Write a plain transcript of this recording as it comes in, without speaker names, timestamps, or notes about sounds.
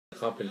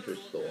carpenter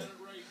store.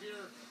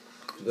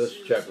 This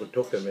chap who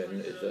took him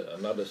in is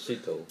another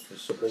Sito,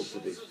 who's supposed to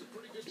be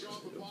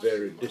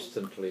very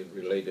distantly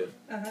related.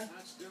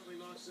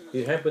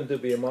 He happened to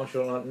be a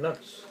martial art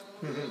nuts,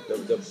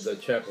 the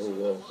chap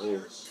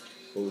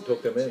who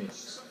took him in.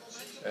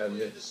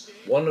 And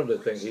one of the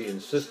things he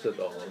insisted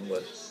on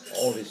was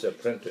all his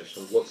apprentices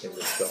who work in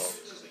the shop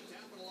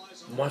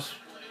must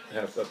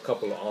have a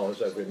couple of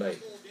hours every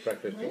night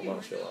practicing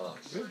martial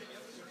arts.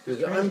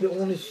 Because I'm the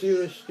only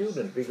serious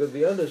student, because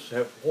the others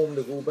have home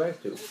to go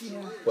back to. Yeah.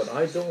 But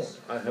I don't.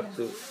 I have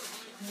to,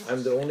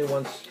 I'm the only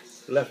one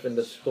left in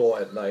the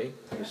store at night.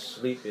 You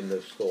sleep in the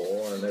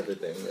store and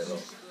everything, you know.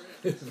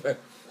 In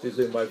fact, they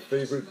say my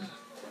favorite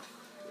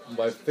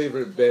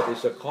bed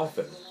is a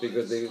coffin,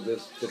 because the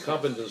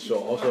carpenter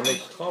store also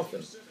makes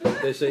coffins.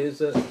 They say it's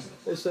the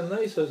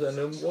nicest and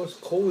the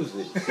most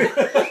cozy.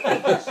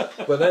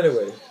 But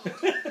anyway,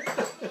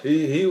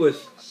 he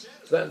was.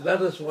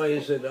 That is why he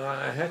said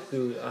I had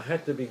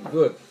to be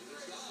good.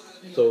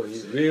 So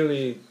he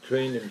really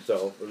trained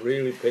himself,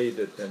 really paid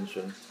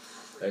attention,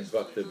 and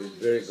got to be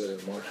very good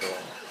in martial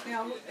arts.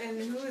 Now,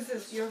 and who is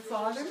this? Your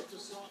father?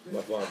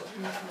 My father.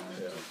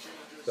 Mm-hmm. Yeah.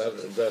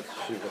 That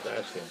she was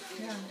asking.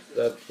 Yeah.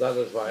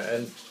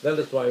 That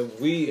is why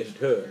we in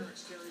turn,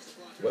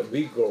 when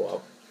we grow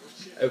up,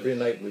 every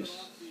night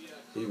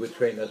he would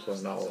train us for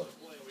an hour.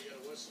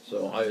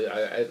 So I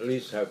at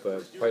least have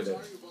quite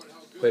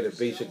a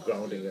basic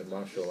grounding in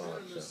martial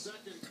arts.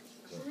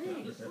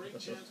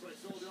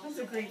 That's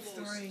a great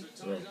story.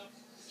 Yeah.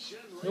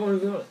 No,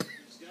 it's not.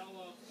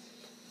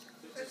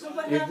 So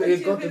what It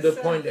happened got to his,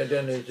 the point, and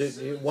then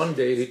one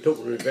day he took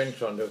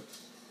revenge on the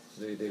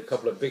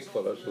couple of big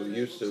fellas who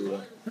used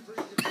to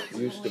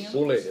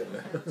bully him.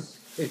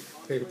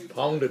 he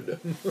pounded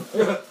them.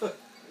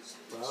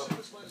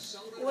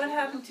 What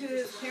happened to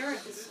his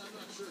parents?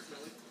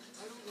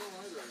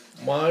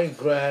 My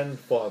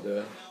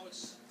grandfather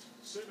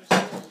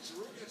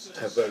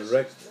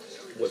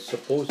was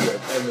supposed to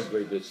have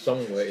emigrated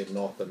somewhere in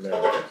North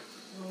America,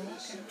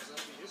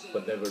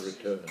 but never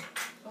returned.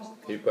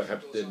 He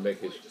perhaps didn't make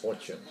his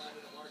fortune.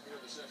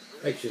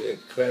 Actually,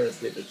 Clarence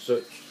did a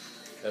search,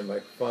 and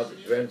my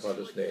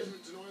grandfather's name,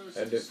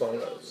 and they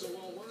found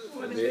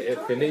the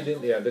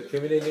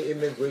Canadian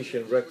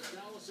Immigration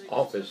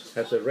Office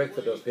has a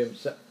record of him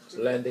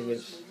landing in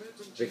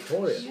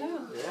Victoria.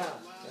 Yeah.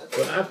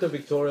 But after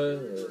Victoria,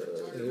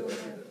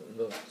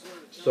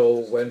 so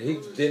when he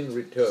didn't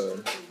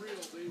return,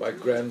 my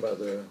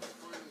grandmother,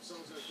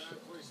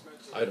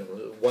 I don't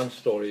know, one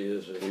story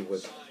is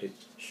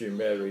she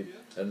married,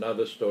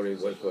 another story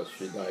was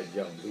she died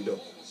young.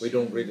 We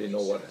don't really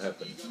know what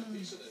happened.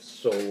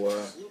 So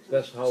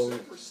that's how,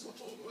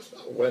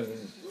 when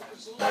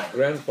my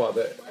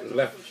grandfather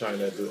left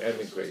China to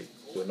emigrate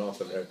to North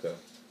America,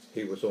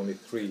 he was only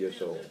 3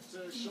 years old.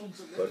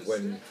 But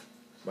when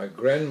my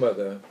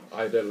grandmother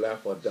either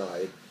left or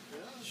died,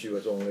 he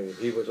was only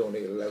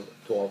 11,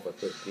 12 or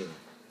 13.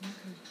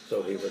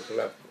 So he was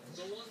left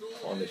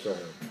on his own,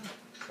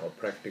 or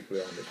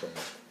practically on his own.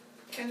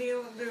 And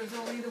there was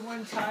only the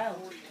one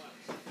child.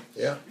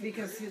 Yeah.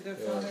 Because the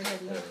father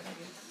had left, I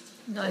guess.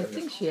 No, I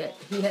think he had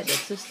a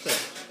sister.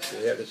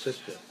 He had a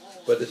sister.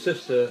 But the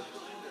sister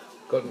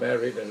got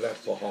married and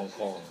left for Hong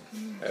Kong.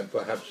 And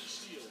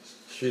perhaps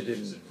she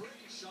didn't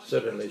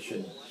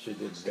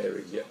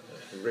marry yet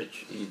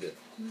rich either.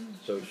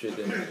 So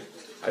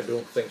I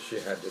don't think she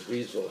had the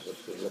resources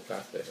to look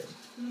after him,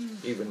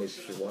 even if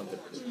she wanted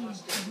to.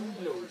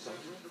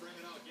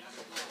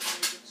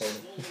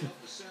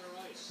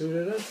 So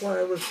that's why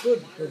I was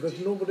good, because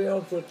nobody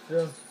else would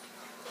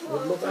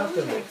look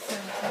after me.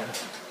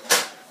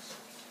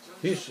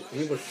 He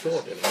was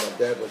short, and my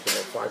dad was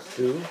about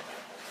 5'2",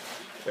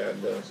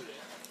 and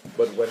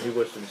but when he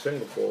was in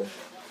Singapore,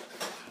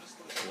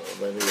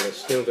 when he was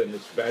still in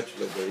his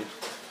bachelor days,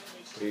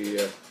 he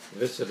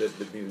visited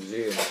the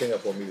museum,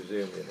 Singapore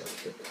Museum,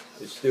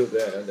 It's still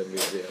there, the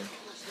museum,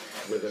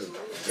 with a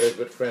very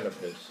good friend of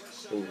his,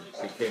 who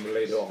became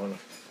later on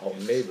our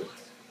neighbor.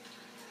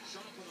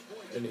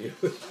 And he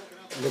was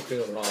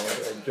looking around,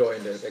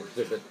 enjoying that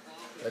exhibit,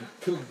 and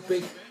two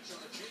big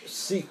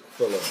Sikh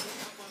fellows,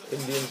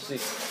 Indian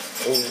Sikh,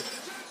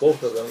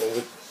 both of them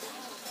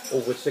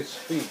over 6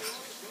 feet.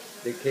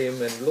 They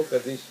came and looked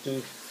at these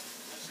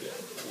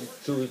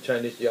two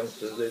Chinese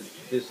youngsters. They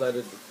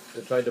decided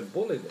to try to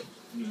bully them.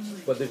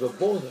 But they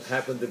both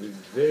happened to be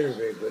very,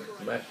 very good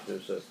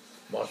masters of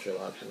martial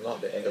arts, not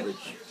the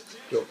average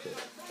joker.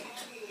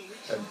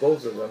 And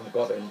both of them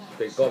got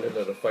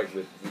into a fight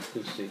with these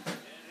two Sikhs.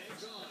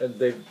 And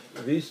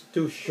these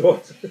two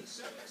short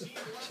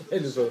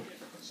Chinese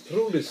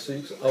threw the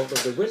Sikhs out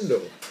of the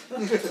window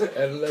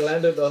and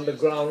landed on the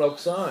ground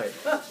outside.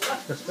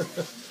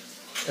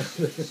 And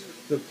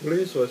the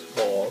police was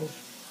called,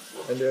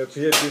 and they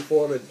appeared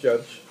before the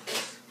judge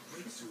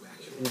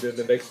either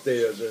the next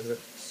day or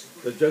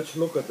the judge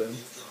looked at them.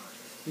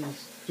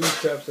 These two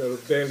chaps are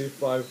barely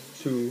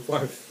 5'2",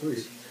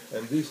 5'3",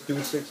 and these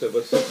two Sikhs are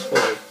 6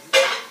 foot.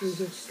 He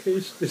said,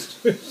 case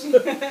dismissed.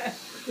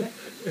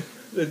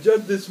 The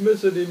judge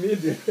dismissed it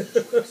immediately.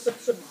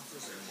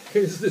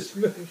 against this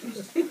man.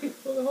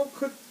 Well,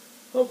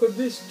 how could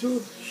these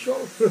two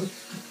children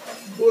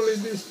bully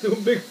these two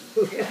big?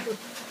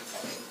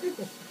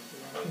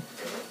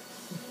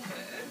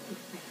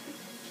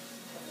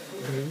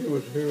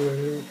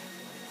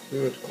 He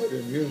was quite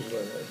amused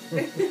by that.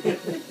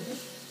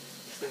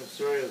 Same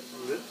story of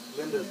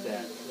Linda's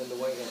dad, Linda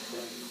Whitehead's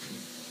dad.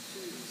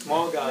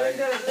 Small guy.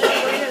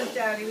 Linda's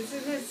dad, he was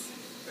in his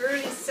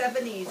early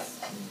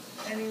 70s,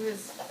 and he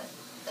was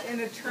in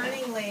a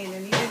turning lane,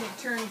 and he didn't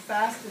turn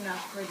fast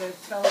enough for the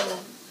fellow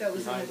that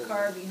was in the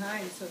car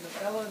behind. So the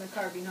fellow in the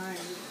car behind,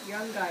 the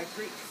young guy,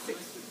 6,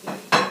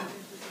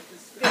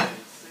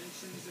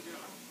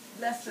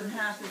 less than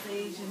half his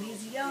age, and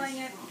he's yelling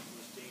at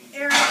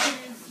Eric, and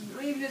he's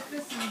waving his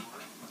fist, and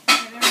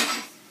Eric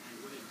just,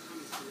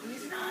 and he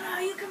said, no,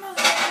 you come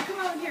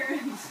out here.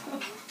 And so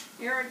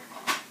Eric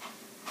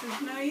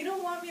says, no, you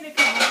don't want me to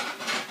come out.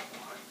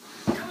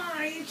 Come on,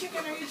 are you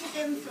chicken?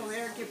 So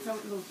Eric gets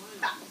out and goes,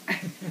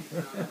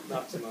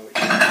 Knocks him out.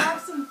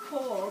 knocks him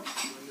cold,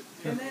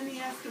 and then he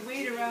has to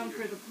wait around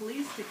for the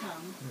police to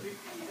come.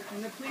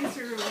 And the police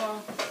are,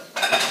 well,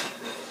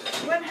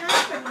 what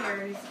happened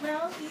here? He said,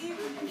 well,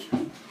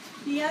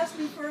 he asked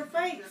me for a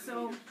fight,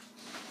 so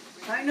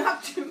I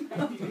knocked him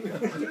out.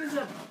 He was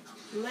a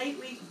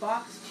lightweight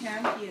box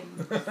champion.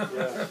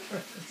 Yeah.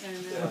 And,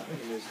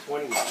 In his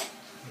 20s.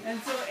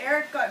 and so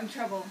Eric got in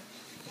trouble.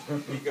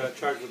 He got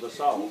charged with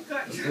assault. He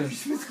got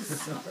charged with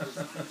assault.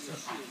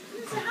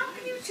 He said, how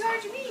can you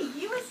charge me?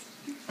 He was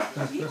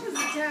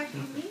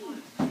attacking me.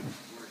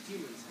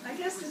 I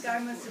guess the guy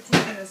must have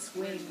taken a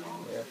swing.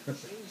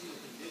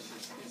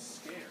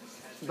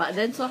 But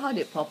then, so how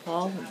did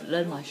Papa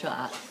learn martial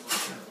arts?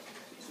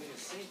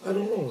 I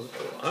don't know.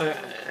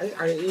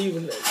 I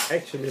even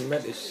actually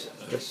met his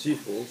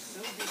Sifu.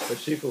 The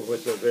Sifu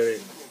was a very,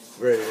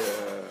 very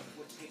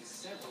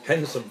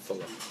handsome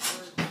fellow.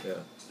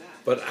 Yeah.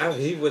 But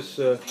he was,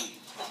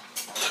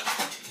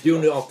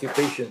 during the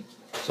occupation,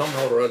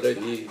 somehow or other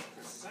he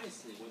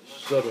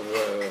sort of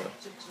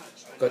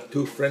got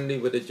too friendly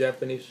with the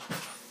Japanese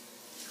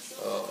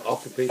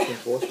occupation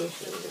forces.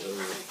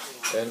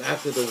 And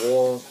after the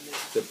war,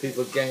 the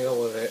people gang up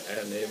on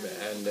him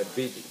and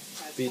beat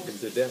him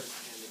to death.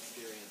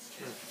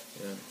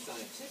 Yeah.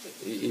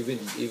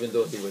 Even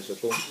though he was a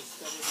kung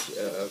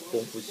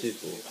fu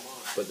sifu,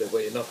 but there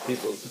were enough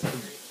people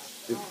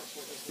to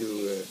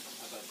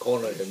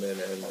corner him and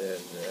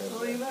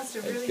Well, he must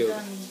have really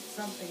done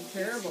something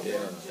terrible. Yeah.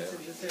 To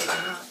deserve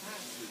not.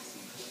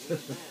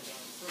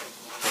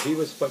 He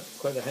was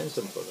quite a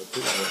handsome fellow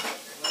too,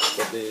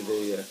 but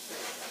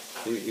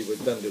he was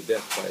done to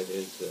death by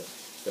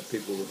the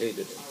people who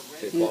hated him.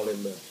 They called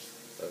him a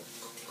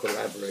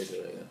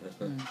collaborator.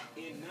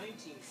 In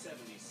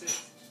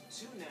 1976,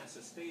 two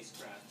NASA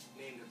spacecraft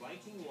named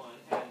Viking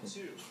 1 and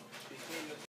 2 became the